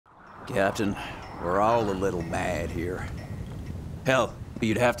Captain. We're all a little mad here. Hell,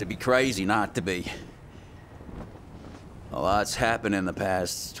 you'd have to be crazy not to be. A lot's happened in the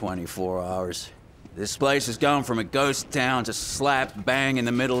past 24 hours. This place has gone from a ghost town to slap bang in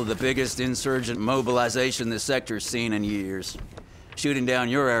the middle of the biggest insurgent mobilization this sector's seen in years. Shooting down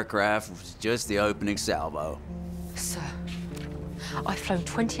your aircraft was just the opening salvo. Sir, I've flown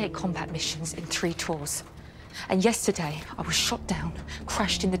 28 combat missions in 3 tours. And yesterday, I was shot down,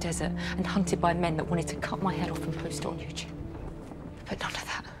 crashed in the desert, and hunted by men that wanted to cut my head off and post it on YouTube. But none of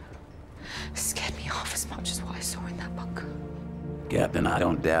that scared me half as much as what I saw in that bunker. Captain, I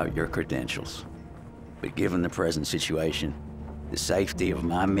don't doubt your credentials. But given the present situation, the safety of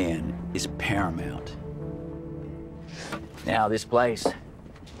my men is paramount. Now, this place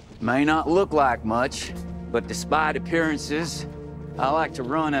may not look like much, but despite appearances, I like to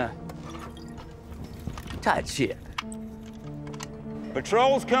run a tight ship.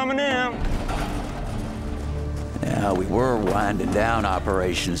 Patrol's coming in. Now, we were winding down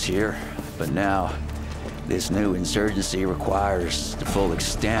operations here, but now this new insurgency requires the full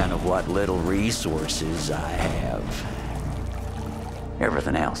extent of what little resources I have.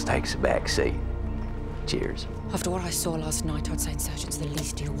 Everything else takes a back seat. Cheers. After what I saw last night, I'd say insurgents are the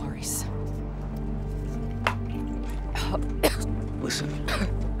least of your worries. Listen,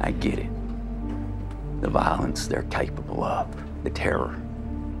 I get it. The violence they're capable of, the terror.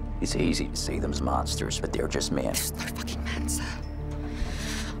 It's easy to see them as monsters, but they're just men. There's no fucking man, sir.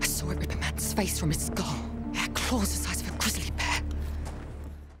 I saw it rip a man's face from his skull. It had claws the size